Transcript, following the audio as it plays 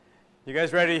You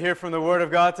guys ready to hear from the Word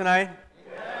of God tonight?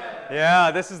 Amen.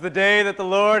 Yeah, this is the day that the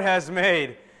Lord has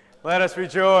made. Let us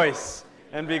rejoice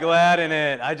and be glad in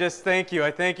it. I just thank you.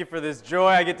 I thank you for this joy.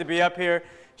 I get to be up here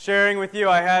sharing with you.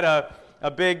 I had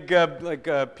a big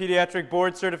pediatric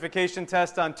board certification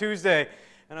test on Tuesday,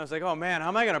 and I was like, oh man, how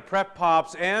am I going to prep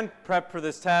Pops and prep for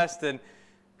this test? And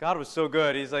God was so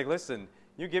good. He's like, listen,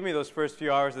 you give me those first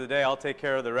few hours of the day, I'll take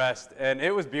care of the rest. And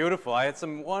it was beautiful. I had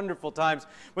some wonderful times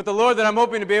with the Lord that I'm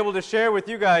hoping to be able to share with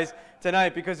you guys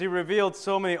tonight, because He revealed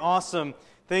so many awesome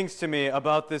things to me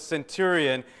about this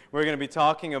centurion we're going to be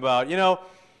talking about. You know,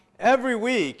 every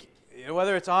week,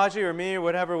 whether it's Audrey or me or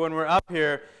whatever, when we're up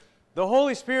here, the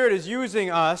Holy Spirit is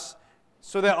using us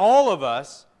so that all of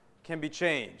us can be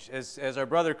changed. As our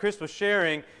brother Chris was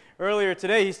sharing earlier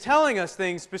today, he's telling us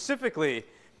things specifically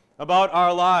about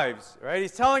our lives, right?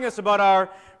 He's telling us about our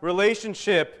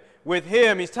relationship with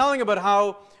Him. He's telling about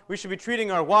how we should be treating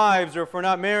our wives, or if we're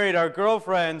not married, our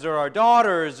girlfriends, or our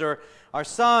daughters, or our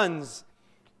sons.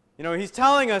 You know, He's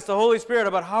telling us, the Holy Spirit,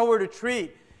 about how we're to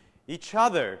treat each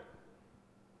other.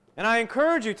 And I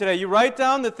encourage you today, you write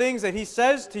down the things that He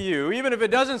says to you, even if it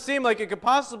doesn't seem like it could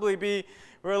possibly be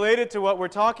related to what we're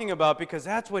talking about, because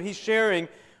that's what He's sharing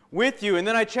with you. And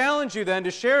then I challenge you then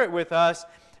to share it with us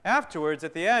afterwards,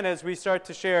 at the end, as we start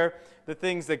to share the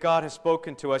things that God has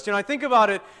spoken to us. You know, I think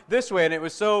about it this way, and it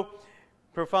was so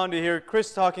profound to hear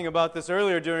Chris talking about this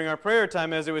earlier during our prayer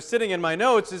time as it was sitting in my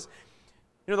notes, is,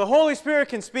 you know, the Holy Spirit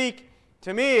can speak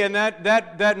to me, and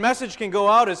that message can go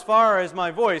out as far as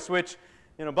my voice, which,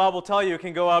 you know, Bob will tell you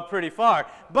can go out pretty far.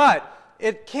 But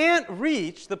it can't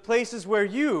reach the places where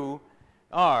you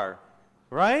are,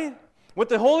 right? What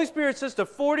the Holy Spirit says to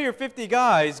 40 or 50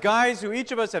 guys who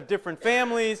each of us have different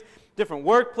families, different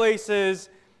workplaces,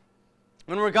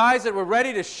 when we're guys that we're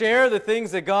ready to share the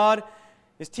things that God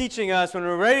is teaching us, when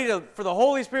we're ready for the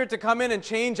Holy Spirit to come in and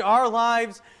change our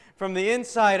lives from the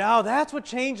inside out, that's what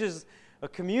changes a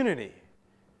community.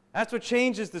 That's what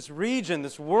changes this region,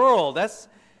 this world. That's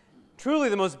truly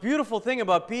the most beautiful thing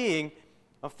about being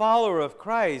a follower of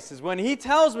Christ, is when He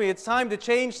tells me it's time to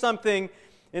change something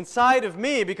inside of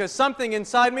me, because something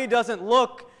inside me doesn't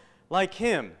look like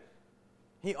Him.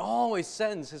 He always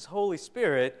sends His Holy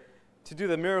Spirit to do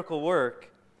the miracle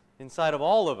work inside of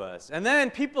all of us. And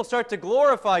then people start to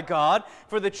glorify God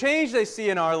for the change they see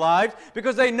in our lives,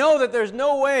 because they know that there's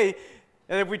no way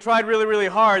that if we tried really, really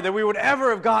hard that we would ever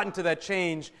have gotten to that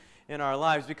change in our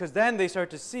lives, because then they start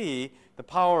to see the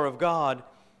power of God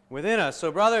within us.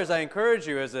 So brothers, I encourage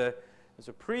you, as a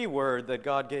pre-word that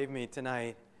God gave me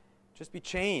tonight, just be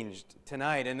changed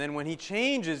tonight. And then when He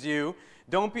changes you,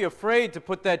 don't be afraid to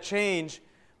put that change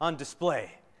on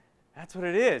display. That's what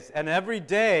it is. An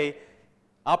everyday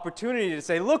opportunity to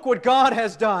say, look what God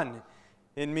has done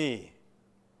in me.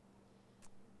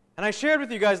 And I shared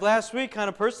with you guys last week, kind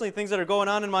of personally, things that are going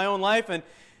on in my own life, and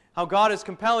how God is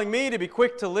compelling me to be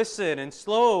quick to listen and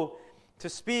slow to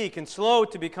speak and slow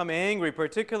to become angry,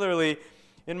 particularly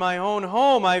in my own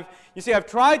home. I've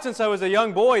tried since I was a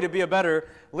young boy to be a better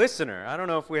listener. I don't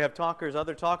know if we have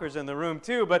other talkers in the room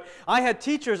too, but I had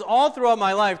teachers all throughout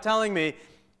my life telling me,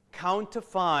 count to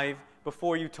 5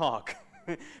 before you talk.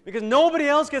 Because nobody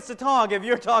else gets to talk if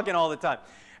you're talking all the time.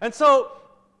 And so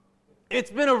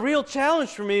it's been a real challenge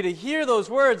for me to hear those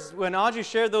words when Audrey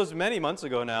shared those many months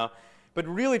ago now, but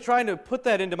really trying to put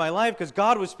that into my life, because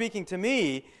God was speaking to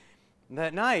me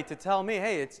that night to tell me,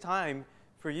 hey, it's time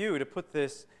for you to put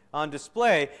this on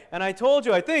display. And I told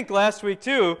you, I think last week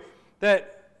too,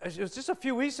 that it was just a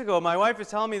few weeks ago, my wife was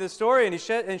telling me this story,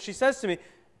 and she says to me,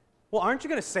 well, aren't you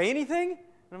going to say anything?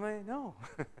 And I'm like, no,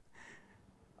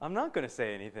 I'm not going to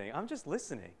say anything. I'm just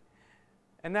listening.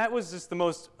 And that was just the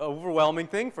most overwhelming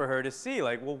thing for her to see.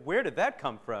 Like, well, where did that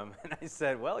come from? And I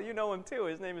said, well, you know Him too.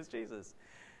 His name is Jesus.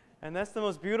 And that's the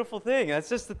most beautiful thing. That's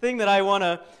just the thing that I want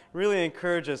to really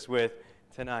encourage us with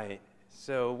tonight.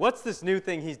 So what's this new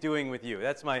thing He's doing with you?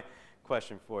 That's my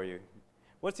question for you.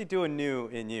 What's He doing new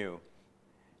in you?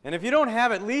 And if you don't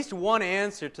have at least one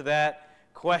answer to that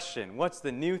question, what's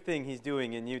the new thing He's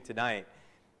doing in you tonight,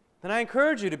 then I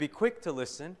encourage you to be quick to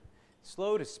listen,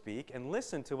 slow to speak, and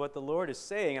listen to what the Lord is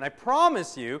saying. And I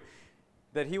promise you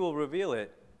that He will reveal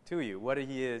it to you, what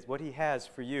He is, what He has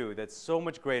for you that's so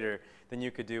much greater than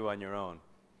you could do on your own.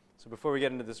 So before we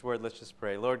get into this word, let's just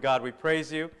pray. Lord God, we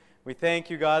praise You. We thank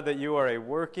You, God, that You are a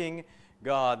working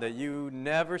God, that You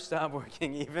never stop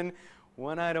working. Even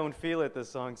when I don't feel it, the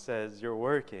song says, You're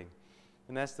working.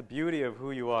 And that's the beauty of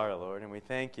who You are, Lord. And we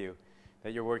thank You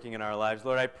that You're working in our lives.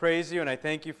 Lord, I praise You, and I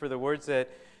thank You for the words that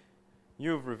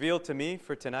You have revealed to me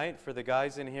for tonight, for the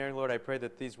guys in here. Lord, I pray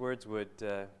that these words would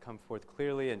come forth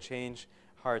clearly and change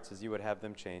hearts as You would have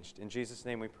them changed. In Jesus'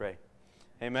 name we pray.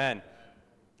 Amen.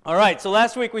 All right, so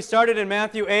last week we started in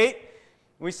Matthew 8.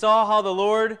 We saw how the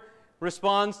Lord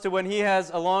responds to when he has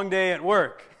a long day at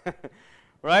work.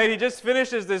 Right? He just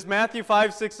finishes this Matthew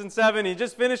 5, 6, and 7. He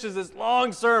just finishes this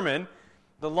long sermon,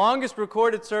 the longest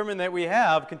recorded sermon that we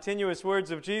have, continuous words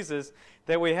of Jesus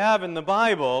that we have in the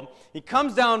Bible. He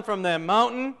comes down from that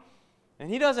mountain,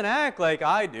 and he doesn't act like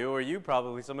I do, or you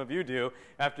probably, some of you do,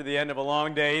 after the end of a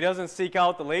long day. He doesn't seek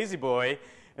out the lazy boy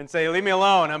and say, leave me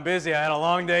alone, I'm busy, I had a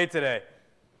long day today.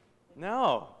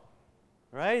 No.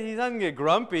 Right? He doesn't get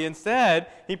grumpy. Instead,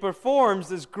 he performs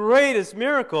this greatest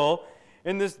miracle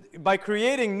by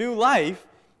creating new life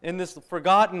in this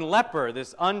forgotten leper,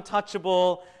 this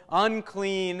untouchable,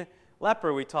 unclean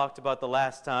leper we talked about the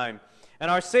last time.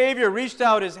 And our Savior reached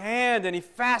out his hand and he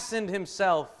fastened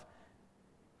himself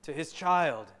to his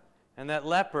child. And that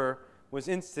leper was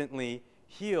instantly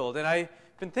healed. And I've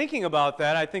been thinking about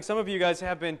that. I think some of you guys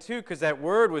have been too, because that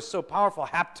word was so powerful,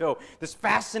 hapto, this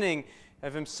fastening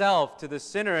of himself to the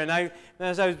sinner. And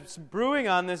as I was brewing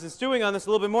on this and stewing on this a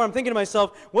little bit more, I'm thinking to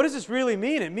myself, what does this really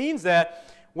mean? It means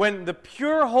that when the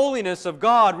pure holiness of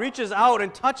God reaches out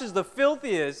and touches the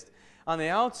filthiest on the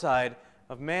outside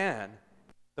of man,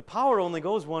 the power only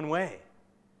goes one way.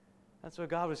 That's what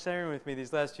God was sharing with me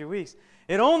these last few weeks.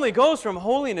 It only goes from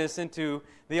holiness into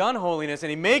the unholiness,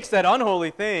 and he makes that unholy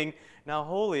thing now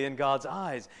holy in God's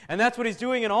eyes. And that's what he's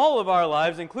doing in all of our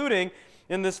lives, including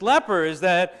in this leper, is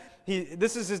that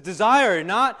this is his desire.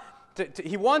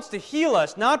 He wants to heal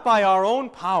us, not by our own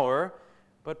power,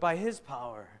 but by his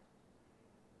power.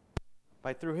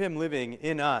 Through him living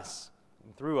in us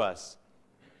and through us.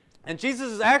 And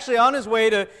Jesus is actually on his way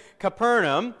to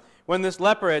Capernaum when this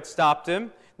leper had stopped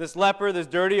him. This leper, this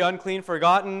dirty, unclean,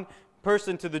 forgotten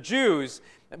person to the Jews.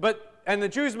 And the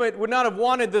Jews would not have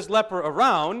wanted this leper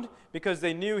around because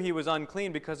they knew he was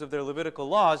unclean because of their Levitical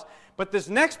laws. But this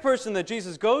next person that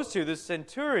Jesus goes to, this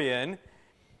centurion,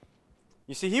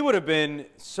 you see, he would have been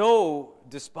so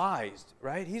despised,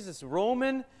 right? He's this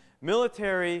Roman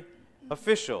military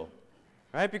official,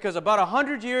 right? Because about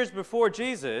 100 years before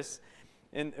Jesus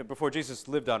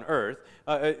lived on earth,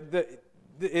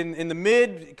 in the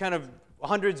mid kind of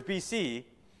hundreds BC,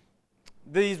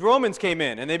 these Romans came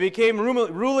in, and they became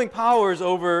ruling powers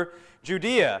over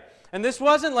Judea. And this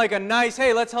wasn't like a nice,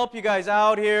 hey, let's help you guys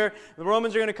out here. The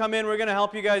Romans are going to come in, we're going to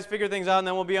help you guys figure things out, and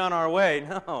then we'll be on our way.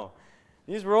 No.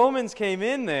 These Romans came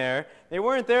in there. They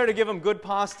weren't there to give them good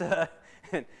pasta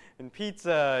and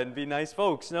pizza and be nice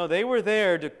folks. No, they were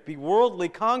there to be worldly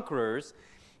conquerors.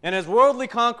 And as worldly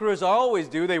conquerors always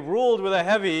do, they ruled with a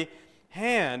heavy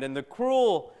hand. And the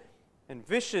cruel and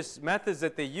vicious methods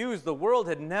that they used, the world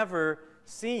had never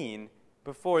seen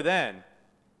before then.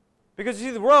 Because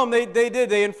you see, Rome,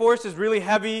 they enforced this really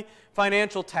heavy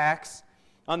financial tax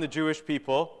on the Jewish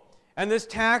people. And this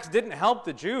tax didn't help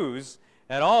the Jews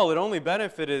at all. It only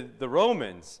benefited the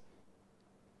Romans.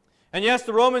 And yes,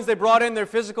 the Romans, they brought in their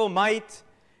physical might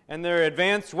and their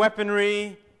advanced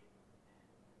weaponry.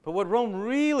 But what Rome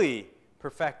really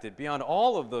perfected, beyond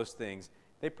all of those things,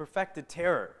 they perfected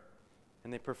terror.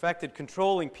 And they perfected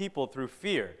controlling people through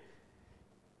fear.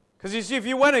 Because you see, if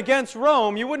you went against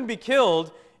Rome, you wouldn't be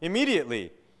killed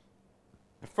immediately.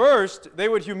 First, they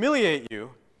would humiliate you,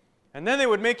 and then they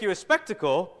would make you a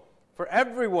spectacle for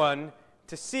everyone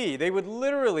to see. They would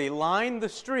literally line the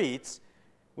streets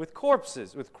with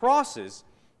corpses, with crosses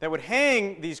that would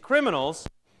hang these criminals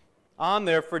on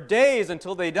there for days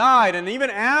until they died. And even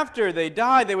after they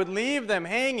died, they would leave them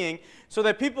hanging so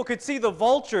that people could see the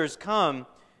vultures come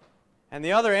and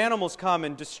the other animals come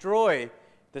and destroy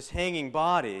this hanging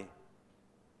body.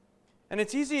 And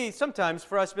it's easy sometimes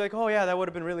for us to be like, oh yeah, that would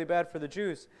have been really bad for the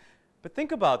Jews. But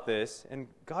think about this, and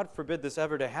God forbid this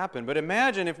ever to happen, but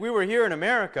imagine if we were here in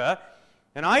America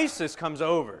and ISIS comes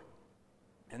over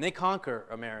and they conquer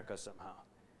America somehow.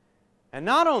 And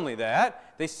not only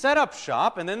that, they set up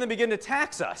shop and then they begin to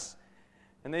tax us.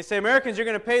 And they say, Americans, you're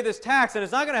going to pay this tax, and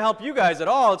it's not going to help you guys at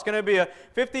all. It's going to be a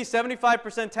 50,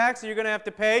 75% tax that you're going to have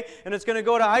to pay, and it's going to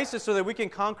go to ISIS so that we can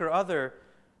conquer other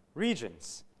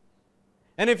regions.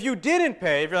 And if you didn't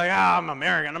pay, if you're like, I'm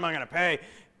American, I'm not going to pay,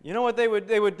 you know what they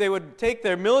would take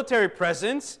their military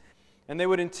presence and they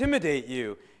would intimidate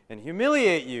you and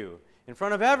humiliate you in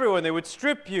front of everyone. They would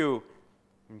strip you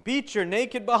and beat your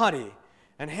naked body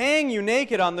and hang you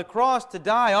naked on the cross to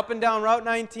die up and down Route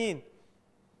 19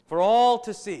 for all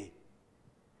to see.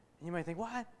 And you might think,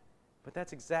 what? But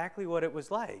that's exactly what it was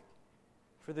like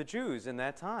for the Jews in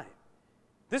that time.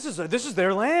 This is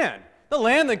their land. The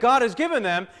land that God has given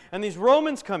them, and these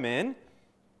Romans come in,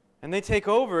 and they take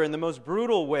over in the most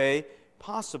brutal way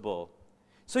possible.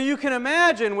 So you can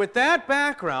imagine, with that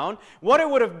background, what it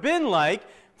would have been like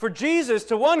for Jesus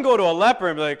to one, go to a leper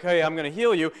and be like, hey, I'm going to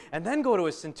heal you, and then go to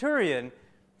a centurion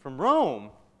from Rome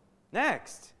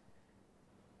next.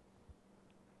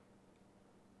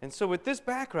 And so with this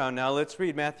background now, let's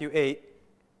read Matthew 8,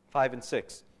 5 and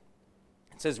 6.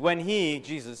 It says, when he,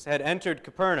 Jesus, had entered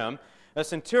Capernaum, a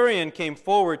centurion came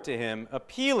forward to him,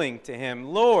 appealing to him,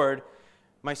 Lord,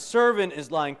 my servant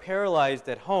is lying paralyzed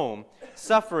at home,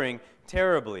 suffering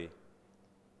terribly.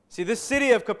 See, this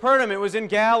city of Capernaum, it was in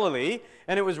Galilee,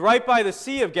 and it was right by the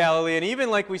Sea of Galilee, and even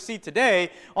like we see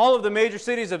today, all of the major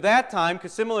cities of that time,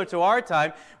 similar to our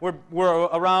time, were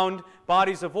around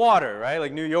bodies of water, right?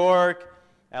 Like New York,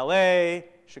 L.A.,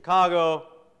 Chicago,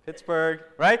 Pittsburgh,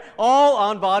 right? All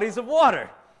on bodies of water.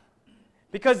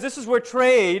 Because this is where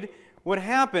trade would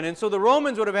happen, and so the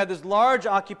Romans would have had this large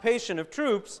occupation of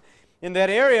troops in that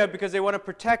area because they want to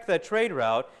protect that trade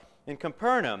route in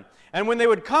Capernaum. And when they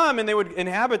would come and they would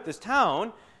inhabit this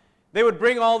town, they would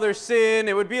bring all their sin.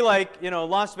 It would be like,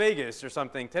 Las Vegas or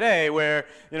something today where,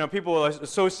 people will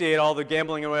associate all the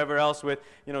gambling and whatever else with,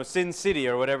 Sin City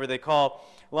or whatever they call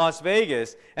Las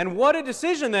Vegas. And what a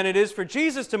decision then it is for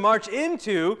Jesus to march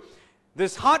into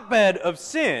this hotbed of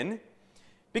sin,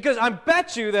 because I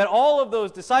bet you that all of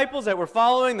those disciples that were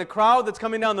following the crowd that's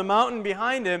coming down the mountain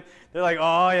behind him, they're like,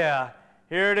 oh yeah,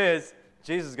 here it is.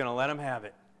 Jesus is going to let him have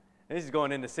it. He's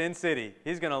going into Sin City.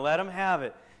 He's going to let him have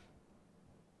it.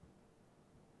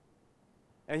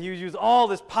 And you use all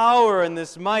this power and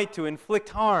this might to inflict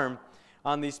harm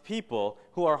on these people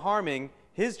who are harming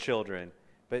his children.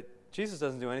 But Jesus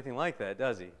doesn't do anything like that,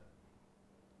 does he?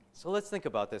 So let's think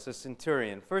about this, a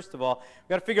centurion. First of all, we've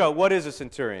got to figure out what is a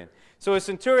centurion. So a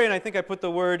centurion, I think I put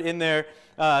the word in there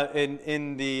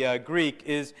in the Greek,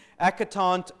 is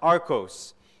ekatont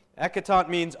archos. Ekatont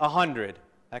means 100.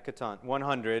 Ekatont,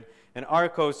 100. And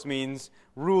archos means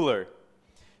ruler.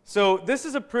 So this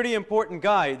is a pretty important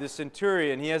guy, the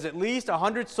centurion. He has at least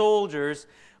 100 soldiers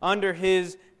under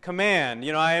his command.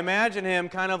 I imagine him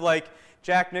kind of like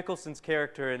Jack Nicholson's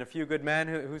character in A Few Good Men.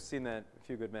 Who's seen that A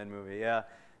Few Good Men movie? Yeah.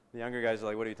 The younger guys are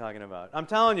like, what are you talking about? I'm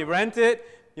telling you, rent it.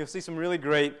 You'll see some really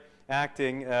great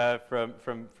acting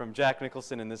from Jack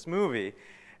Nicholson in this movie.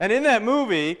 And in that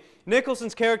movie,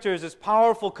 Nicholson's character is this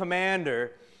powerful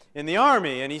commander in the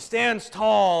army, and he stands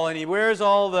tall, and he wears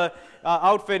all the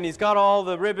outfit, and he's got all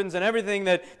the ribbons and everything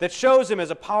that shows him as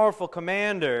a powerful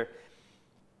commander.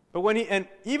 But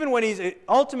even when he's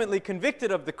ultimately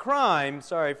convicted of the crime,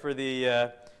 sorry for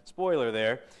the spoiler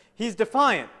there, he's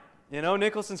defiant.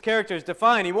 Nicholson's character is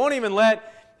defiant. He won't even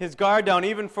let his guard down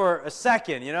even for a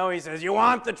second. He says, you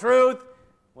want the truth?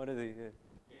 What does he do?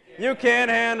 You can't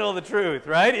handle the truth,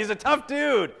 right? He's a tough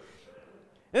dude.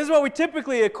 This is what we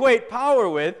typically equate power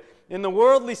with in the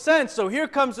worldly sense. So here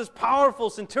comes this powerful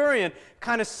centurion,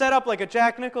 kind of set up like a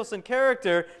Jack Nicholson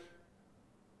character,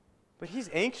 but he's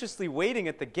anxiously waiting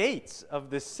at the gates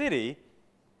of this city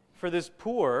for this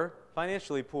poor,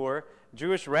 financially poor,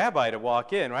 Jewish rabbi to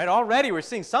walk in, right? Already we're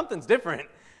seeing something's different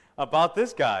about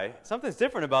this guy. Something's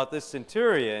different about this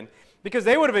centurion, because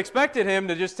they would have expected him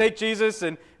to just take Jesus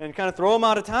and kind of throw him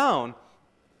out of town.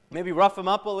 Maybe rough him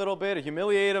up a little bit, or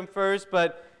humiliate him first,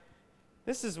 but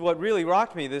this is what really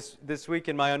rocked me this week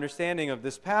in my understanding of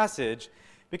this passage,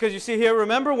 because you see here,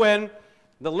 remember when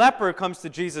the leper comes to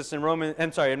Jesus in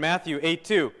Matthew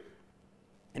 8:2.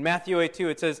 In Matthew 8:2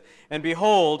 it says, and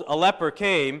behold, a leper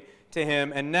came to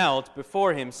him and knelt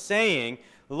before him, saying,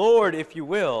 Lord, if you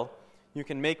will, you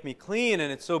can make me clean.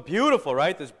 And it's so beautiful,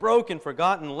 right? This broken,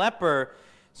 forgotten leper.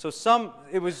 So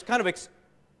it was kind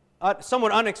of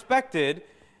somewhat unexpected,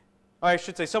 or I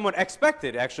should say somewhat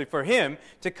expected, actually, for him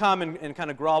to come and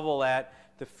kind of grovel at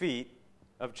the feet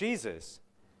of Jesus.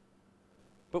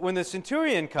 But when the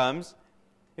centurion comes,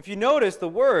 if you notice, the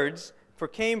words for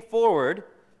came forward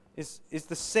is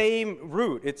the same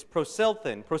root. It's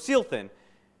prosilthen.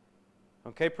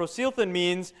 Okay, prosilthen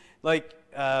means like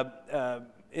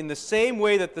in the same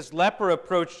way that this leper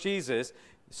approached Jesus,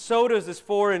 so does this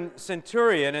foreign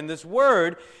centurion. And this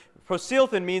word,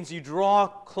 prosilthen, means you draw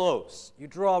close. You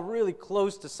draw really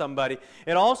close to somebody.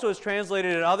 It also is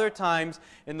translated at other times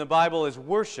in the Bible as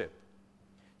worship.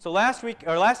 So last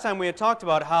time we had talked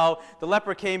about how the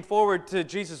leper came forward to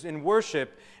Jesus in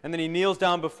worship, and then he kneels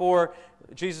down before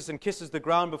Jesus and kisses the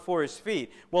ground before his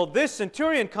feet. Well, this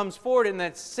centurion comes forward in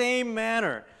that same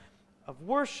manner of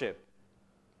worship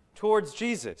towards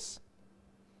Jesus.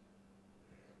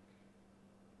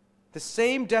 The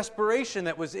same desperation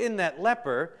that was in that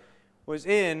leper was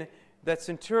in that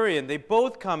centurion. They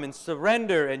both come in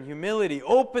surrender and humility,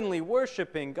 openly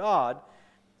worshiping God,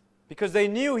 because they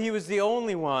knew he was the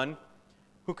only one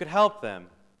who could help them.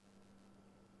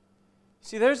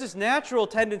 See, there's this natural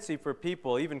tendency for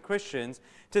people, even Christians,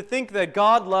 to think that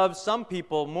God loves some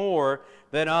people more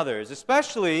than others,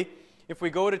 especially if we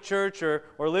go to church or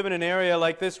live in an area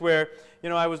like this where,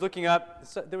 I was looking up,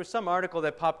 there was some article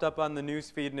that popped up on the news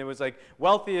feed, and it was like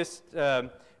wealthiest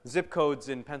zip codes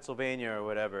in Pennsylvania or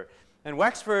whatever. And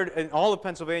Wexford, in all of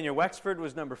Pennsylvania, Wexford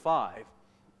was number 5.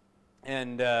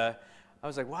 And I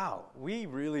was like, wow, we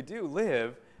really do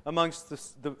live amongst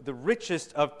the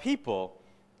richest of people.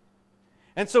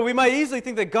 And so we might easily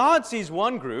think that God sees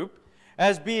one group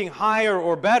as being higher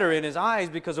or better in his eyes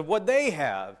because of what they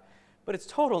have. But it's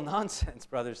total nonsense,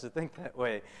 brothers, to think that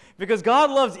way. Because God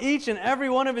loves each and every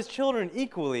one of his children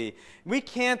equally. We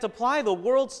can't apply the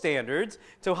world standards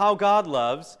to how God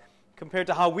loves compared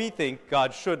to how we think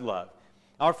God should love.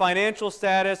 Our financial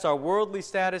status, our worldly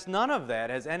status, none of that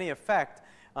has any effect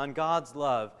on God's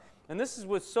love. And this is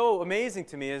what's so amazing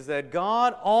to me, is that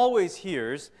God always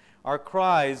hears our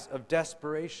cries of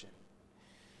desperation.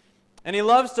 And he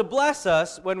loves to bless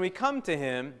us when we come to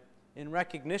him in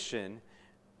recognition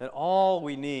that all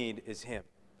we need is him.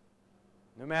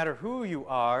 No matter who you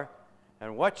are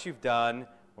and what you've done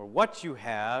or what you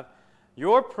have,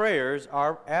 your prayers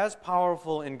are as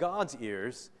powerful in God's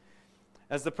ears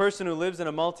as the person who lives in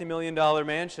a multi-million-dollar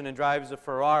mansion and drives a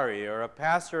Ferrari, or a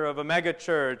pastor of a mega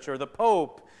church, or the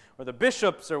Pope, or the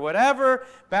bishops, or whatever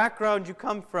background you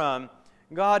come from.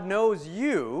 God knows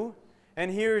you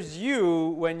and hears you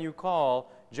when you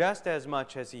call just as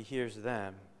much as he hears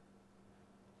them.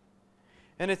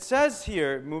 And it says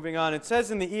here, moving on, it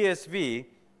says in the ESV,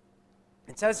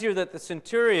 it says here that the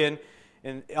centurion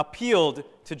appealed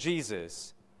to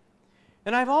Jesus.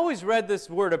 And I've always read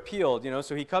this word appealed,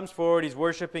 so he comes forward, he's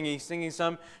worshiping, he's singing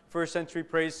some first century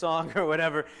praise song or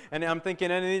whatever, and I'm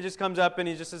thinking, and he just comes up and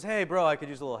he just says, hey bro, I could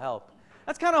use a little help.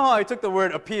 That's kind of how I took the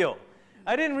word appeal.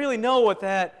 I didn't really know what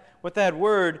that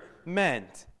word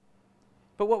meant.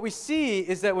 But what we see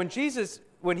is that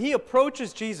when he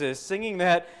approaches Jesus singing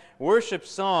that worship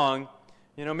song,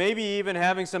 maybe even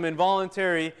having some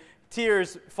involuntary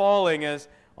tears falling, as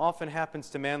often happens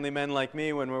to manly men like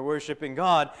me when we're worshiping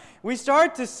God, we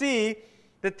start to see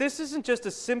that this isn't just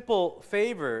a simple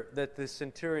favor that the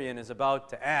centurion is about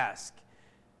to ask.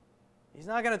 He's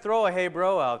not going to throw a hey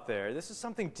bro out there. This is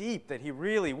something deep that he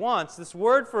really wants. This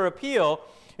word for appeal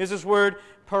is this word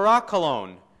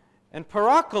parakalon. And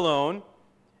parakalon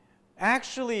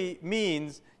actually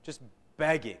means just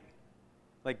begging.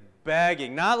 Like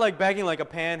begging. Not like begging like a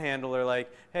panhandler, like,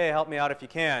 hey, help me out if you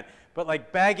can. But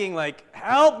like begging like,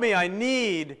 help me, I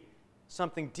need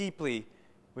something deeply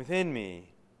within me.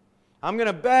 I'm going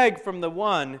to beg from the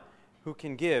one who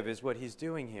can give, is what he's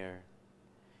doing here.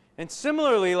 And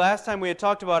similarly, last time we had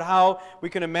talked about how we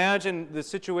can imagine the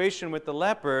situation with the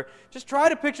leper. Just try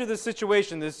to picture this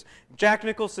situation, this Jack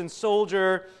Nicholson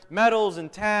soldier, medals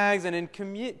and tags, and in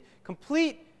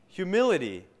complete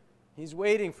humility, he's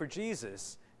waiting for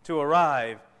Jesus to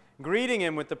arrive, greeting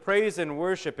him with the praise and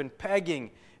worship, and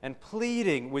begging and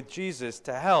pleading with Jesus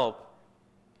to help,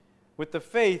 with the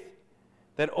faith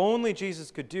that only Jesus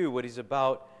could do what he's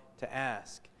about to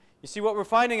ask. You see, what we're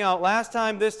finding out last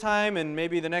time, this time, and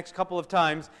maybe the next couple of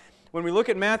times, when we look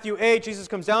at Matthew 8, Jesus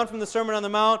comes down from the Sermon on the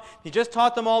Mount. He just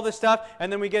taught them all this stuff,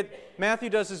 and then Matthew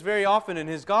does this very often in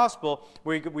his gospel,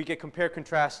 where we get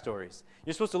compare-contrast stories.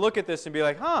 You're supposed to look at this and be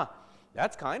like,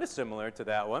 that's kind of similar to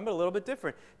that one, but a little bit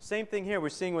different. Same thing here. We're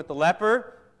seeing with the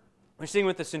leper. We're seeing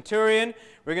with the centurion.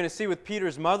 We're going to see with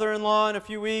Peter's mother-in-law in a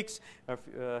few weeks.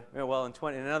 In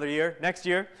another year, next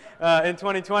year, in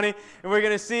 2020. And we're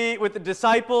going to see with the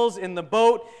disciples in the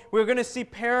boat. We're going to see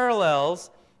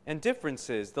parallels and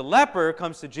differences. The leper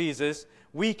comes to Jesus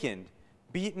weakened,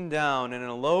 beaten down, and in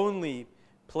a lonely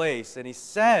place. And he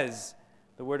says,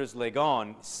 the word is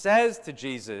legon, says to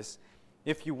Jesus,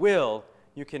 if you will,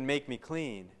 you can make me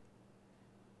clean.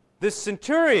 This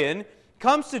centurion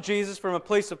comes to Jesus from a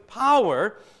place of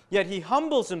power, yet he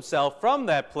humbles himself from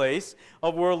that place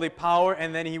of worldly power,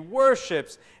 and then he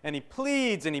worships, and he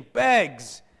pleads, and he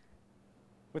begs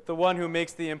with the one who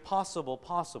makes the impossible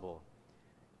possible.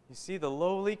 You see, the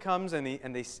lowly comes and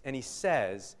he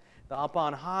says, the up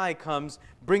on high comes,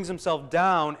 brings himself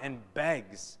down, and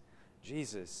begs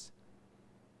Jesus.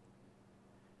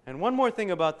 And one more thing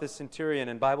about this centurion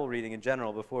and Bible reading in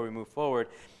general before we move forward.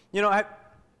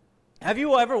 Have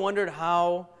you ever wondered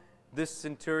how this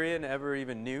centurion ever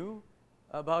even knew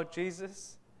about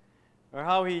Jesus? Or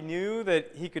how he knew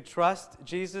that he could trust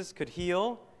Jesus, could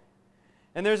heal?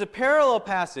 And there's a parallel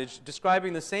passage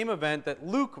describing the same event that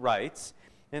Luke writes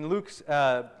in Luke's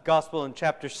Gospel in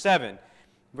chapter 7,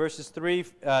 verses 3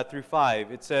 through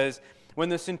 5. It says, when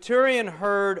the centurion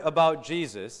heard about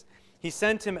Jesus, he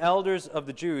sent him elders of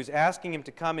the Jews, asking him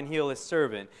to come and heal his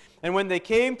servant. And when they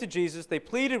came to Jesus, they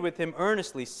pleaded with him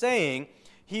earnestly, saying,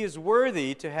 "He is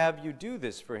worthy to have you do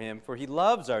this for him, for he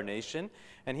loves our nation,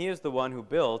 and he is the one who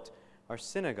built our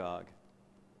synagogue."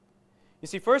 You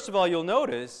see, first of all, you'll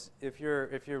notice, if you're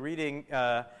reading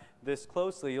this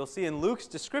closely, you'll see in Luke's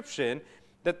description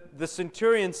that the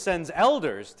centurion sends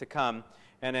elders to come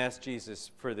and ask Jesus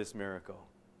for this miracle.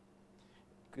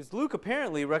 Because Luke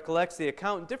apparently recollects the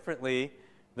account differently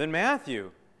than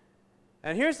Matthew.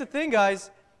 And here's the thing, guys,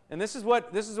 and this is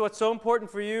what's so important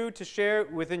for you to share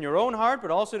within your own heart, but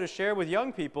also to share with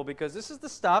young people, because this is the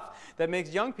stuff that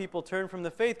makes young people turn from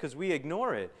the faith because we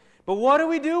ignore it. But what do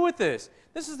we do with this?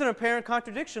 This is an apparent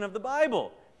contradiction of the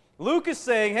Bible. Luke is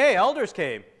saying, hey, elders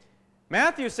came.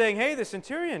 Matthew is saying, hey, the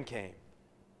centurion came.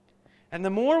 And the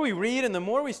more we read and the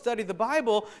more we study the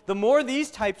Bible, the more these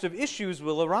types of issues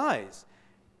will arise.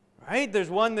 Right? There's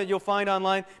one that you'll find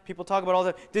online. People talk about all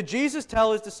that. Did Jesus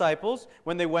tell his disciples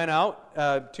when they went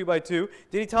out 2 by 2,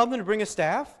 did he tell them to bring a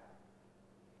staff?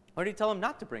 Or did he tell them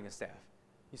not to bring a staff?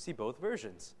 You see both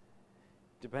versions,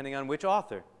 depending on which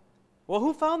author. Well,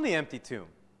 who found the empty tomb?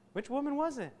 Which woman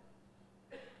was it?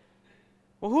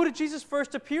 Well, who did Jesus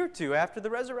first appear to after the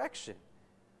resurrection?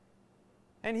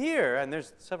 And here, and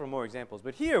there's several more examples,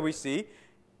 but here we see,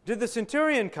 did the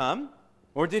centurion come,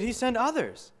 or did he send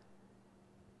others?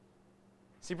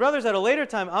 See, brothers, at a later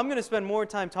time, I'm going to spend more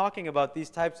time talking about these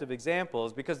types of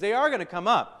examples because they are going to come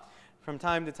up from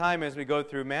time to time as we go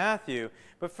through Matthew.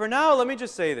 But for now, let me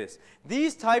just say this.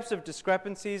 These types of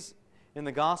discrepancies in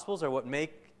the Gospels are what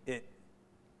makes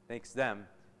them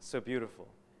so beautiful.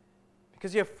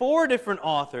 Because you have 4 different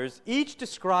authors, each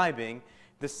describing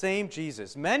the same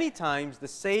Jesus, many times the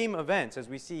same events, as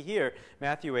we see here,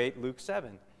 Matthew 8, Luke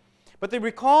 7. But they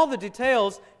recall the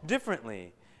details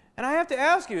differently. And I have to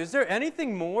ask you, is there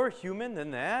anything more human than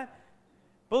that?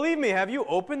 Believe me, have you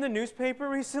opened the newspaper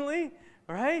recently?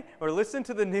 Right? Or listened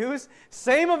to the news?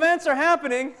 Same events are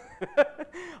happening.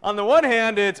 On the one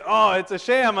hand, it's a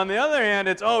sham. On the other hand,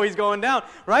 it's, he's going down.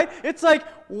 Right? It's like,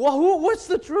 what's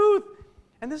the truth?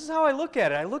 And this is how I look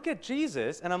at it. I look at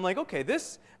Jesus, and I'm like, okay,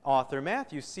 this author,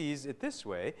 Matthew, sees it this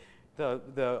way.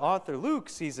 The author Luke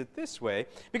sees it this way.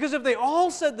 Because if they all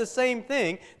said the same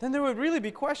thing, then there would really be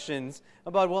questions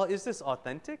about, well, is this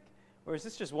authentic? Or is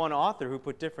this just one author who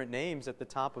put different names at the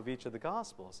top of each of the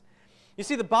Gospels? You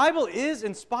see, the Bible is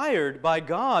inspired by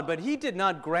God, but He did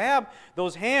not grab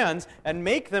those hands and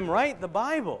make them write the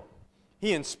Bible.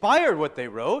 He inspired what they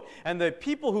wrote, and the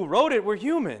people who wrote it were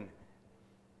human.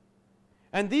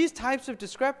 And these types of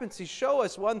discrepancies show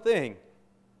us one thing.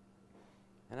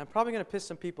 And I'm probably going to piss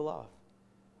some people off.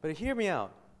 But hear me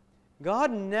out.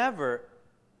 God never,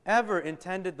 ever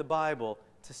intended the Bible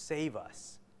to save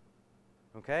us.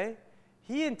 Okay?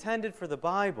 He intended for the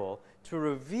Bible to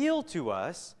reveal to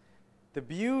us the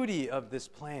beauty of this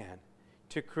plan,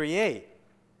 to create.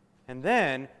 And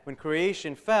then, when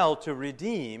creation fell, to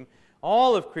redeem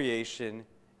all of creation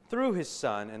through His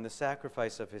Son and the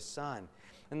sacrifice of His Son.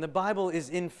 And the Bible is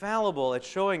infallible at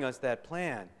showing us that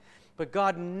plan. But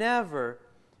God never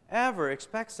ever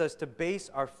expects us to base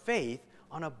our faith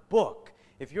on a book.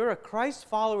 If you're a Christ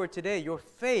follower today, your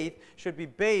faith should be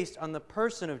based on the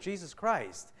person of Jesus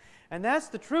Christ. And that's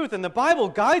the truth. And the Bible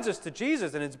guides us to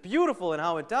Jesus, and it's beautiful in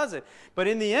how it does it. But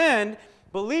in the end,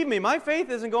 believe me, my faith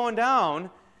isn't going down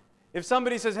if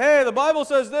somebody says, hey, the Bible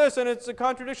says this, and it's a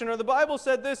contradiction, or the Bible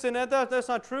said this, and that's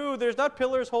not true. There's not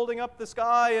pillars holding up the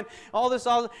sky, and all this.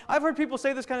 I've heard people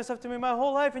say this kind of stuff to me my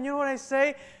whole life, and you know what I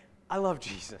say? I love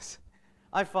Jesus.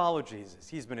 I follow Jesus.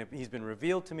 He's been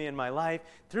revealed to me in my life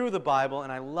through the Bible,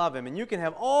 and I love Him. And you can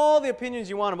have all the opinions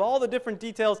you want of all the different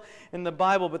details in the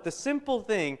Bible, but the simple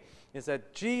thing is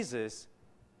that Jesus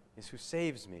is who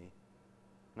saves me.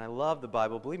 And I love the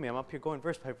Bible. Believe me, I'm up here going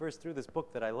verse by verse through this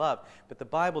book that I love. But the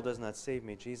Bible does not save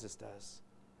me. Jesus does.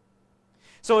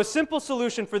 So a simple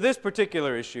solution for this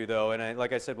particular issue, though, and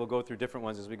like I said, we'll go through different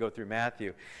ones as we go through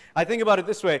Matthew. I think about it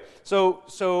this way.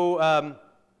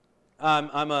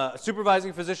 I'm a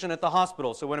supervising physician at the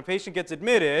hospital. So when a patient gets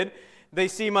admitted, they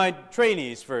see my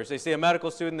trainees first. They see a medical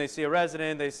student, they see a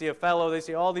resident, they see a fellow, they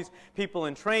see all these people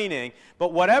in training.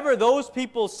 But whatever those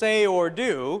people say or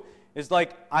do is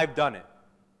like, I've done it.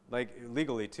 Like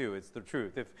legally too, it's the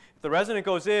truth. If the resident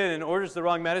goes in and orders the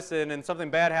wrong medicine and something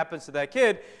bad happens to that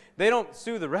kid, they don't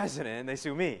sue the resident, they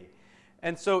sue me.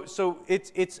 And so it's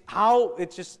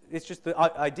just the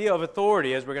idea of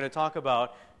authority, as we're going to talk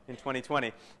about in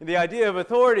 2020. And the idea of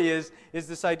authority is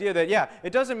this idea that,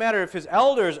 it doesn't matter if his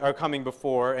elders are coming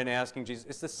before and asking Jesus.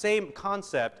 It's the same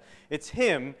concept. It's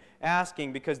Him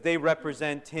asking because they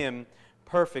represent Him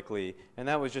perfectly. And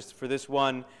that was just for this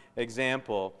one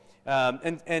example.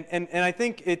 And I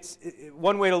think it's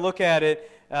one way to look at it.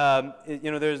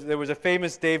 There was a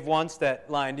famous Dave Wannstedt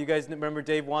line. Do you guys remember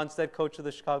Dave Wannstedt, coach of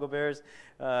the Chicago Bears,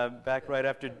 back right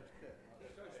after?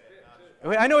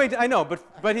 I know,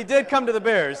 but he did come to the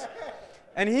Bears,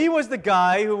 and he was the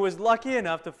guy who was lucky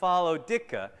enough to follow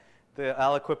Ditka, the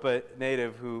Aliquippa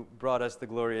native who brought us the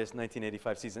glorious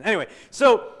 1985 season. Anyway,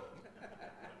 so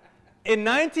in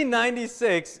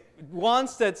 1996,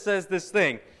 Wannstedt says this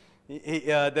thing.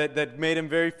 That made him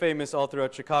very famous all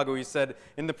throughout Chicago. He said,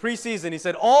 in the preseason, he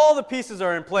said, all the pieces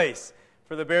are in place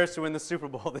for the Bears to win the Super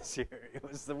Bowl this year. It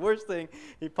was the worst thing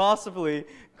he possibly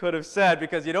could have said,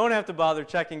 because you don't have to bother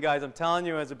checking, guys. I'm telling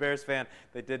you, as a Bears fan,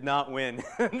 they did not win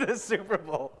the Super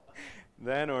Bowl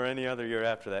then or any other year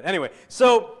after that. Anyway,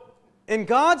 so in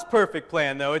God's perfect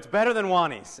plan, though, it's better than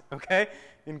Wani's, okay?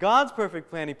 In God's perfect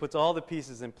plan, he puts all the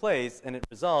pieces in place, and it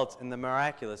results in the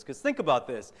miraculous. Because think about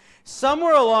this.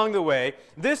 Somewhere along the way,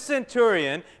 this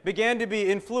centurion began to be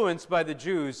influenced by the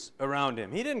Jews around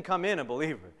him. He didn't come in a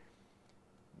believer.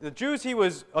 The Jews he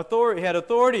had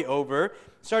authority over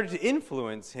started to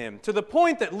influence him, to the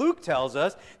point that Luke tells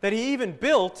us that he even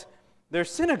built their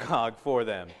synagogue for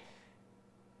them.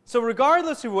 So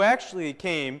regardless of who actually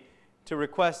came to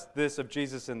request this of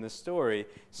Jesus in this story,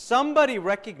 somebody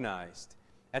recognized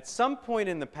at some point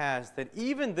in the past that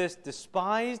even this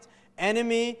despised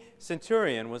enemy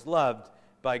centurion was loved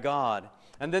by God.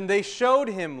 And then they showed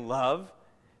him love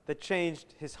that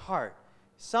changed his heart.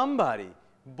 Somebody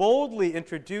boldly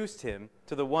introduced him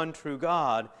to the one true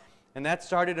God, and that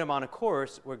started him on a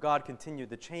course where God continued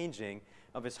the changing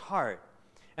of his heart.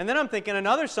 And then I'm thinking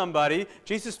another somebody,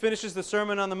 Jesus finishes the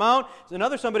Sermon on the Mount,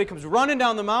 another somebody comes running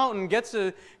down the mountain, gets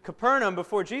to Capernaum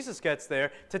before Jesus gets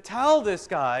there to tell this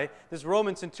guy, this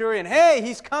Roman centurion, hey,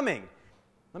 he's coming.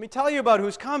 Let me tell you about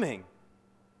who's coming.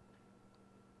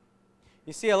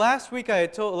 You see, last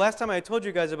time I told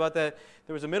you guys about that,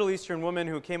 there was a Middle Eastern woman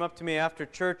who came up to me after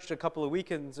church a couple of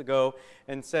weekends ago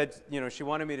and said, she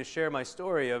wanted me to share my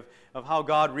story of how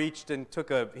God reached and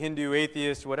took a Hindu,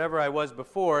 atheist, whatever I was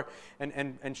before,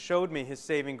 and showed me his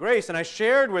saving grace. And I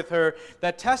shared with her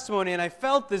that testimony, and I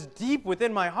felt this deep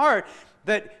within my heart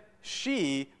that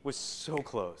she was so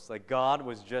close. Like God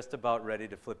was just about ready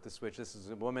to flip the switch. This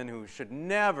is a woman who should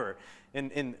never,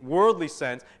 in worldly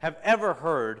sense, have ever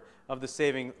heard of the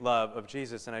saving love of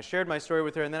Jesus. And I shared my story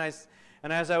with her, and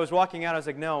as I was walking out, I was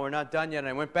like, no, we're not done yet. And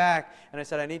I went back, and I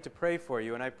said, I need to pray for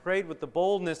you. And I prayed with the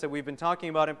boldness that we've been talking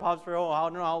about in Pops for I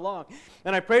don't know how long.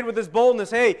 And I prayed with this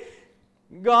boldness, hey,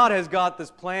 God has got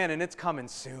this plan, and it's coming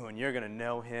soon. You're going to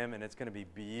know him, and it's going to be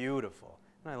beautiful.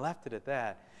 And I left it at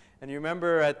that. And you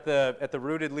remember at the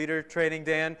Rooted Leader training,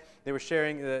 Dan, they were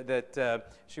sharing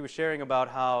she was sharing about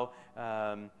how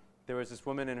there was this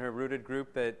woman in her Rooted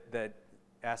group that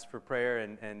asked for prayer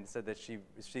and said that she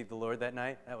received the Lord that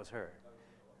night. That was her.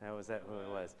 That was who it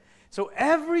was. So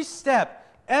every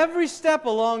step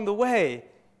along the way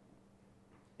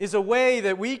is a way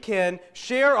that we can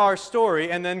share our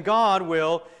story, and then God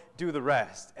will do the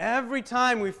rest. Every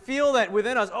time we feel that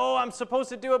within us, oh, I'm supposed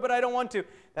to do it, but I don't want to,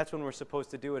 that's when we're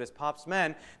supposed to do it as Pop's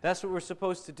men. That's what we're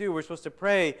supposed to do. We're supposed to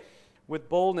pray with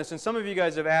boldness. And some of you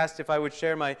guys have asked if I would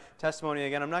share my testimony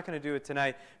again. I'm not going to do it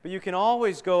tonight, but you can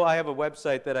always go. I have a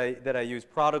website that I use,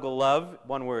 Prodigal Love,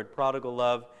 one word,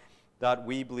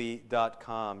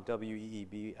 prodigallove.weebly.com,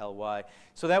 Weebly.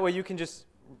 So that way you can just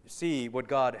see what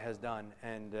God has done,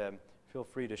 and feel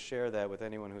free to share that with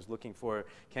anyone who's looking for,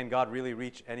 can God really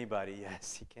reach anybody?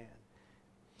 Yes, he can.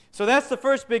 So that's the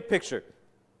first big picture.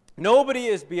 Nobody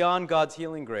is beyond God's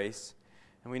healing grace,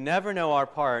 and we never know our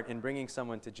part in bringing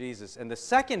someone to Jesus. And the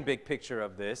second big picture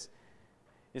of this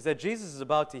is that Jesus is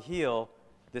about to heal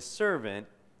this servant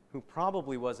who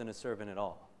probably wasn't a servant at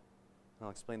all. I'll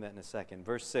explain that in a second.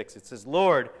 Verse 6, it says,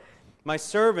 Lord, my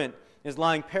servant is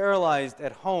lying paralyzed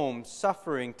at home,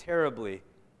 suffering terribly.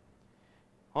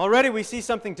 Already we see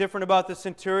something different about the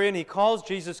centurion. He calls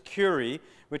Jesus Kyrie,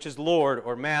 which is Lord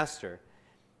or Master.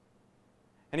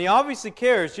 And he obviously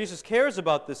cares. Jesus cares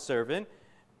about this servant,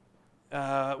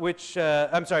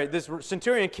 this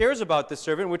centurion cares about this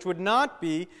servant, which would not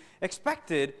be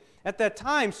expected at that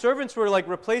time. Servants were like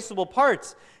replaceable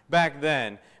parts back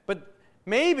then. But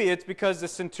maybe it's because the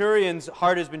centurion's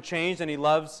heart has been changed and he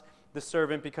loves the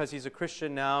servant because he's a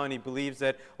Christian now and he believes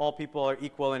that all people are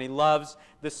equal and he loves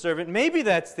the servant. Maybe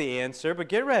that's the answer, but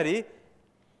get ready.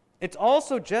 It's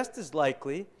also just as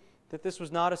likely that this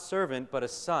was not a servant but a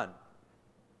son.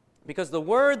 Because the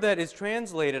word that is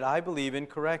translated, I believe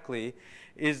incorrectly,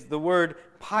 is the word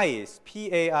pais,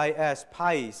 P-A-I-S,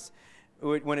 pais.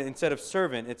 When instead of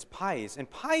servant, it's pais. And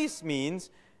pais means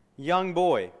young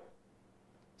boy.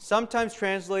 Sometimes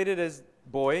translated as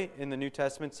boy in the New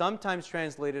Testament, sometimes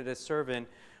translated as servant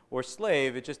or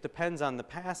slave. It just depends on the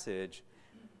passage.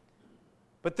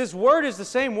 But this word is the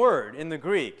same word in the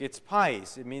Greek. It's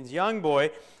pais. It means young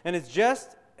boy, and it's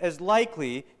just as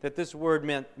likely that this word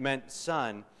meant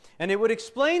son. And it would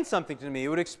explain something to me. It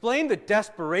would explain the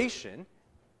desperation,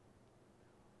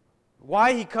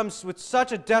 why he comes with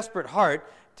such a desperate heart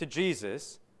to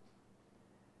Jesus.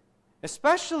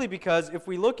 Especially because if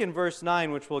we look in verse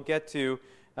 9, which we'll get to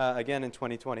again in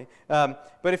 2020, but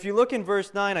if you look in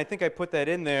verse 9, I think I put that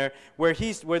in there, where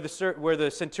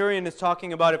the centurion is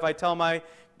talking about, if I tell my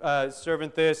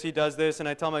servant this, he does this, and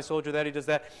I tell my soldier that, he does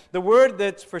that. The word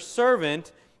that's for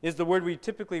servant is the word we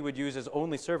typically would use as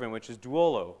only servant, which is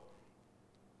doulo.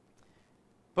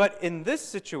 But in this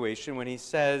situation, when he's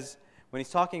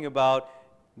talking about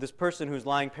this person who's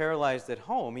lying paralyzed at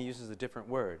home, he uses a different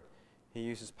word. He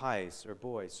uses pais, or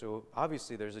boy. So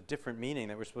obviously there's a different meaning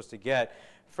that we're supposed to get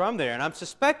from there. And I'm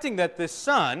suspecting that this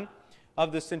son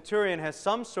of the centurion has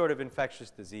some sort of infectious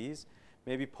disease,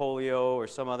 maybe polio or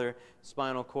some other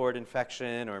spinal cord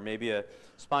infection, or maybe a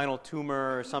spinal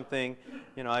tumor or something.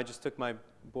 You know, I just took my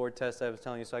board test I was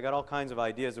telling you, so I got all kinds of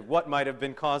ideas of what might have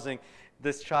been causing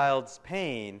this child's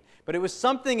pain. But it was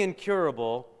something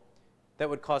incurable that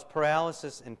would cause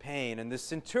paralysis and pain. And this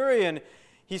centurion,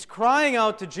 he's crying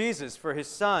out to Jesus for his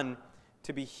son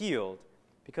to be healed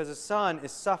because his son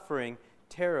is suffering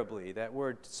terribly. That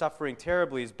word suffering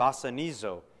terribly is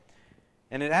basanizo,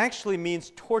 and it actually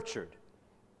means tortured.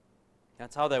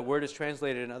 That's how that word is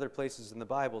translated in other places in the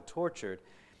Bible, tortured.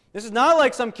 This is not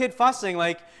like some kid fussing,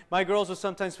 like my girls will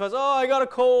sometimes fuss, oh, I got a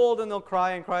cold, and they'll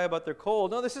cry and cry about their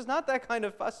cold. No, this is not that kind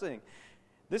of fussing.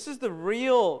 This is the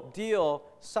real deal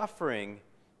suffering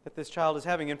that this child is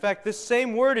having. In fact, this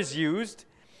same word is used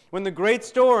when the great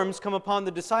storms come upon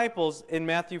the disciples in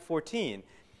Matthew 14.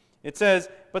 It says,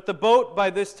 but the boat by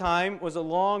this time was a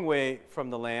long way from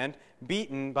the land,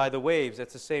 beaten by the waves.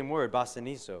 That's the same word,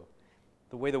 basanizo.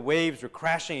 The way the waves were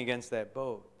crashing against that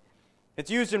boat. It's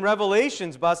used in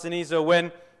Revelations, basanizo,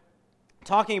 when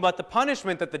talking about the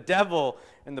punishment that the devil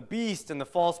and the beast and the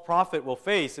false prophet will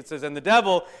face. It says, and the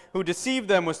devil who deceived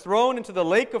them was thrown into the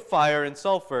lake of fire and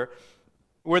sulfur,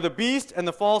 where the beast and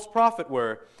the false prophet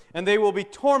were, and they will be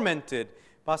tormented,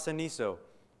 basanizo,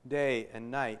 day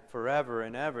and night, forever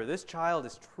and ever. This child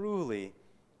is truly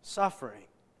suffering.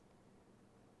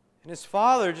 And his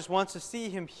father just wants to see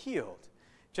him healed,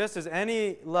 just as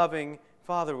any loving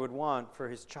father would want for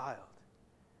his child.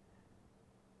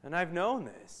 And I've known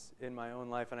this in my own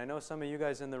life, and I know some of you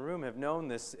guys in the room have known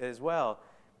this as well.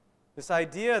 This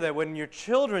idea that when your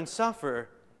children suffer,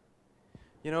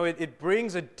 you know, it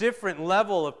brings a different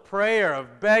level of prayer,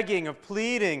 of begging, of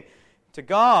pleading to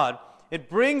God. It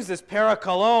brings this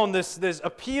parakalon, this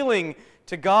appealing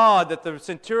to God that the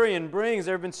centurion brings.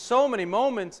 There have been so many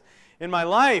moments in my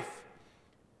life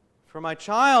for my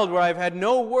child where I've had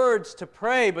no words to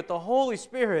pray, but the Holy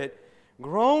Spirit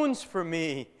groans for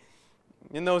me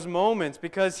in those moments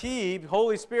because He,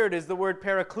 Holy Spirit, is the word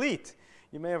paraclete.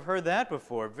 You may have heard that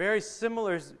before. Very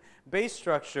similar base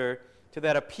structure to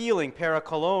that appealing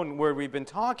parakalon word we've been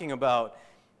talking about.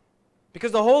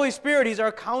 Because the Holy Spirit, He's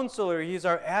our counselor, He's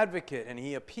our advocate, and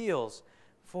He appeals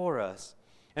for us.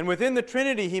 And within the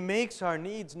Trinity, He makes our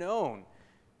needs known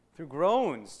through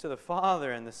groans to the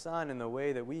Father and the Son in the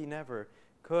way that we never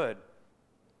could.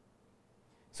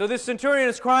 So this centurion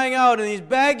is crying out and he's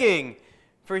begging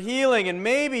for healing, and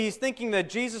maybe he's thinking that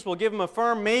Jesus will give him a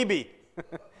firm maybe.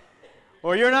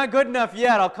 Or you're not good enough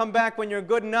yet, I'll come back when you're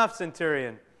good enough,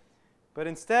 centurion. But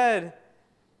instead,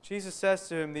 Jesus says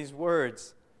to him these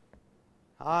words,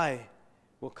 I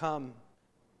will come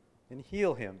and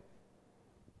heal him.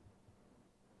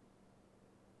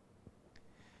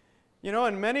 You know,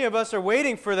 and many of us are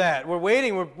waiting for that. We're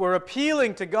waiting, we're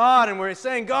appealing to God, and we're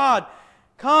saying, God,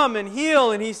 come and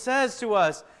heal. And He says to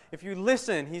us, if you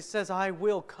listen, He says, I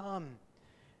will come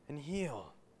and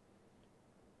heal.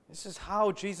 This is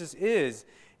how Jesus is.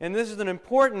 And this is an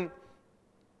important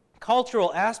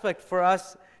cultural aspect for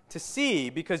us to see,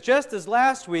 because just as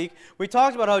last week, we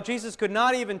talked about how Jesus could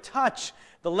not even touch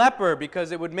the leper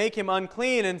because it would make him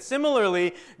unclean. And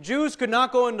similarly, Jews could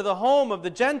not go into the home of the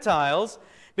Gentiles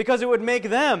because it would make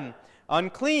them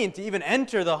unclean to even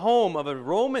enter the home of a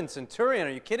Roman centurion.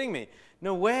 Are you kidding me?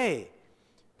 No way.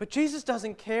 But Jesus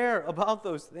doesn't care about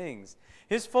those things.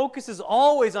 His focus is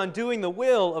always on doing the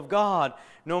will of God,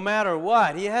 no matter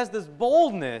what. He has this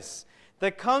boldness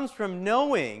that comes from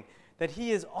knowing that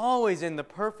He is always in the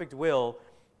perfect will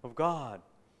of God.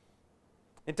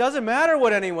 It doesn't matter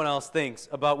what anyone else thinks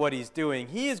about what He's doing.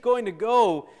 He is going to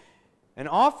go and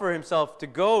offer himself to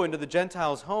go into the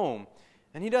Gentiles' home.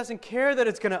 And he doesn't care that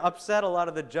it's going to upset a lot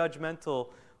of the judgmental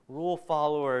rule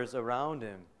followers around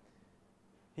him.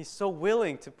 He's so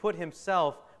willing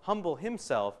to humble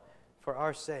himself for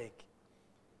our sake.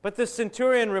 But the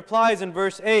centurion replies in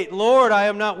verse 8, "Lord, I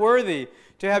am not worthy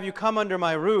to have you come under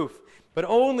my roof, but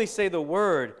only say the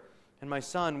word, and my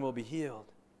son will be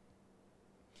healed."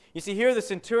 You see, here the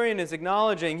centurion is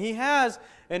acknowledging he has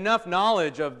enough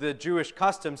knowledge of the Jewish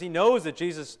customs. He knows that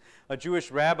Jesus, a Jewish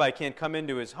rabbi, can't come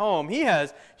into his home. He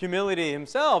has humility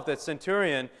himself, that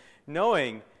centurion,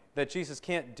 knowing that Jesus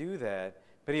can't do that.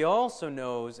 But he also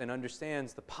knows and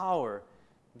understands the power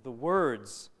of the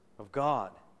words of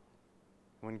God.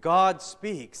 When God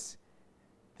speaks,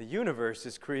 the universe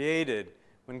is created.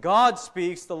 When God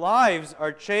speaks, the lives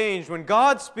are changed. When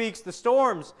God speaks, the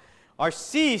storms are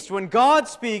ceased. When God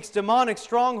speaks, demonic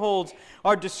strongholds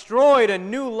are destroyed and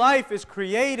new life is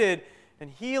created and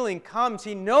healing comes.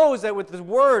 He knows that with the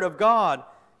word of God,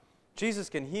 Jesus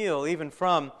can heal even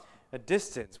from a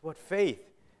distance. What faith!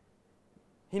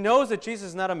 He knows that Jesus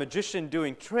is not a magician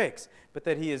doing tricks, but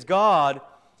that he is God,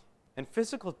 and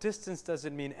physical distance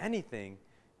doesn't mean anything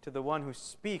to the one who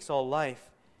speaks all life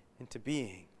into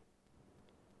being.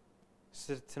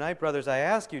 So tonight, brothers, I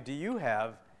ask you, do you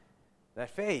have that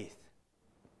faith?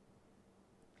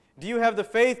 Do you have the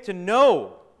faith to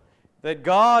know that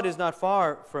God is not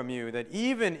far from you, that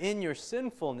even in your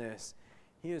sinfulness,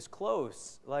 he is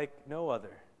close like no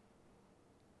other?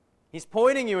 He's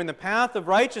pointing you in the path of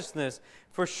righteousness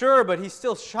for sure, but he's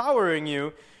still showering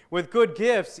you with good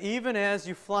gifts even as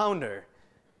you flounder.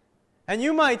 And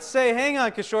you might say, hang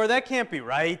on, Kishore, that can't be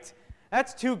right.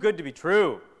 That's too good to be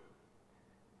true.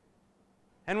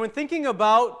 And when thinking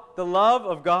about the love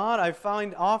of God, I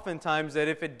find oftentimes that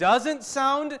if it doesn't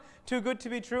sound too good to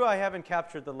be true, I haven't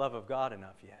captured the love of God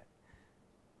enough yet.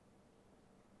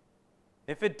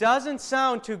 If it doesn't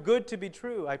sound too good to be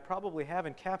true, I probably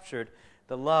haven't captured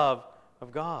the love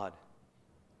of God.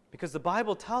 Because the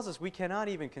Bible tells us we cannot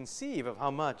even conceive of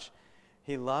how much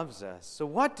he loves us. So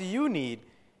what do you need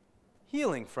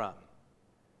healing from?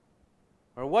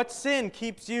 Or what sin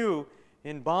keeps you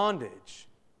in bondage?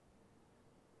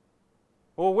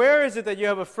 Or where is it that you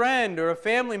have a friend or a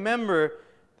family member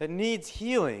that needs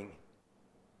healing?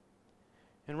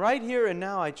 And right here and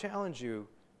now, I challenge you,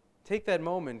 take that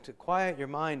moment to quiet your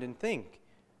mind and think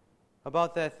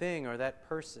about that thing or that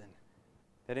person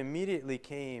that immediately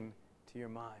came to your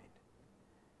mind.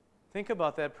 Think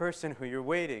about that person who you're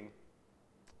waiting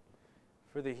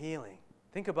for the healing.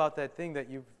 Think about that thing that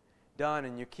you've done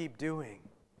and you keep doing.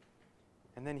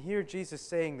 And then hear Jesus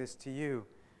saying this to you.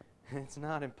 It's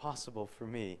not impossible for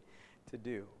me to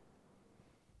do.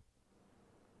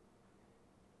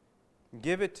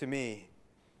 Give it to me,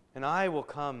 and I will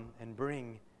come and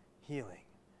bring healing.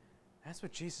 That's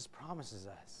what Jesus promises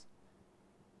us.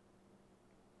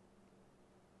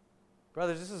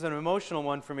 Brothers, this is an emotional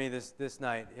one for me this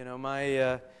night. You know,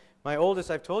 my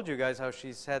oldest, I've told you guys how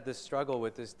she's had this struggle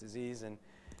with this disease, and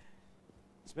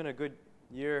it's been a good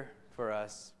year for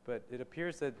us, but it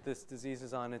appears that this disease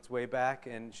is on its way back,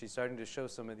 and she's starting to show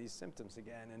some of these symptoms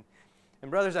again.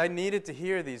 And brothers, I needed to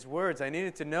hear these words. I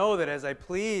needed to know that as I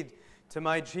plead to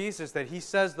my Jesus, that he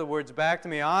says the words back to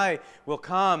me, I will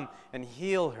come and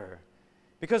heal her.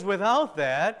 Because without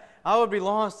that, I would be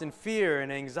lost in fear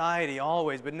and anxiety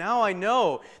always. But now I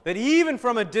know that even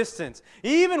from a distance,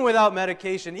 even without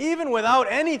medication, even without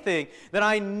anything, that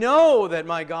I know that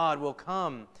my God will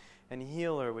come and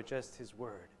heal her with just his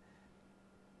word.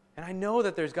 And I know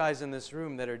that there's guys in this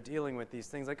room that are dealing with these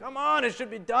things like, come on, it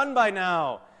should be done by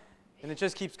now. And it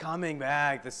just keeps coming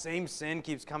back. The same sin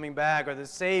keeps coming back, or the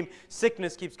same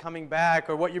sickness keeps coming back,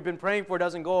 or what you've been praying for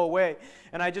doesn't go away.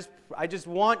 And I just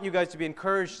want you guys to be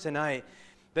encouraged tonight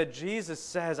that Jesus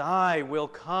says, I will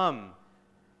come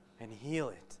and heal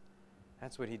it.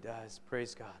 That's what he does.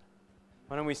 Praise God.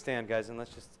 Why don't we stand, guys, and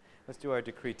let's do our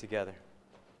decree together.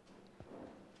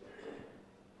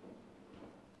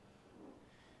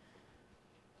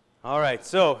 All right,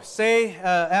 so say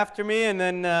after me, and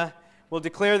then we'll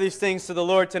declare these things to the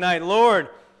Lord tonight. Lord,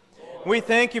 we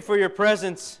thank you for your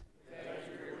presence.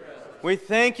 We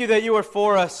thank you that you are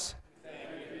for us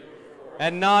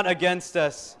and not against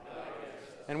us.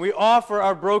 And we offer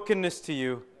our brokenness to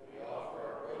you.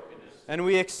 And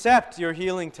we accept your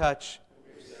healing touch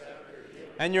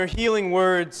and your healing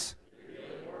words.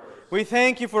 We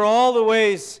thank you for all the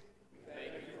ways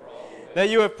that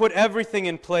you have put everything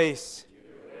in place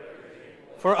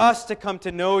for us to come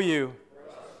to know you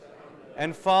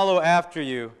and follow after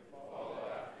you.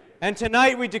 And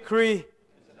tonight we decree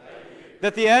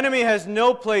that the enemy has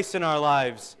no place in our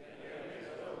lives.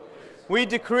 We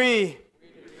decree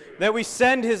that we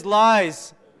send His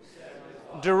lies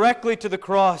directly to the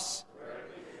cross,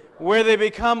 where they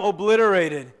become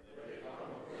obliterated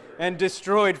and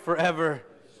destroyed forever.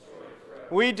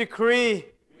 We decree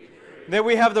that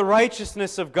we have the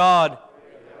righteousness of God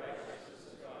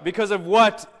because of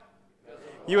what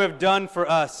You have done for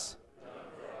us.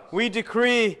 We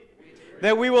decree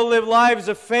that we will live lives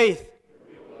of faith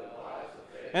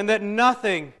and that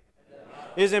nothing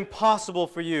is impossible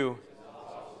for You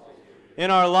in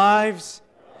our lives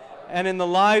and in the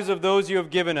lives of those You have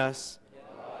given us.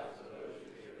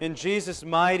 In Jesus'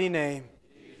 mighty name.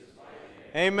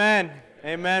 Amen.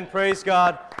 Amen. Praise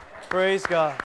God. Praise God.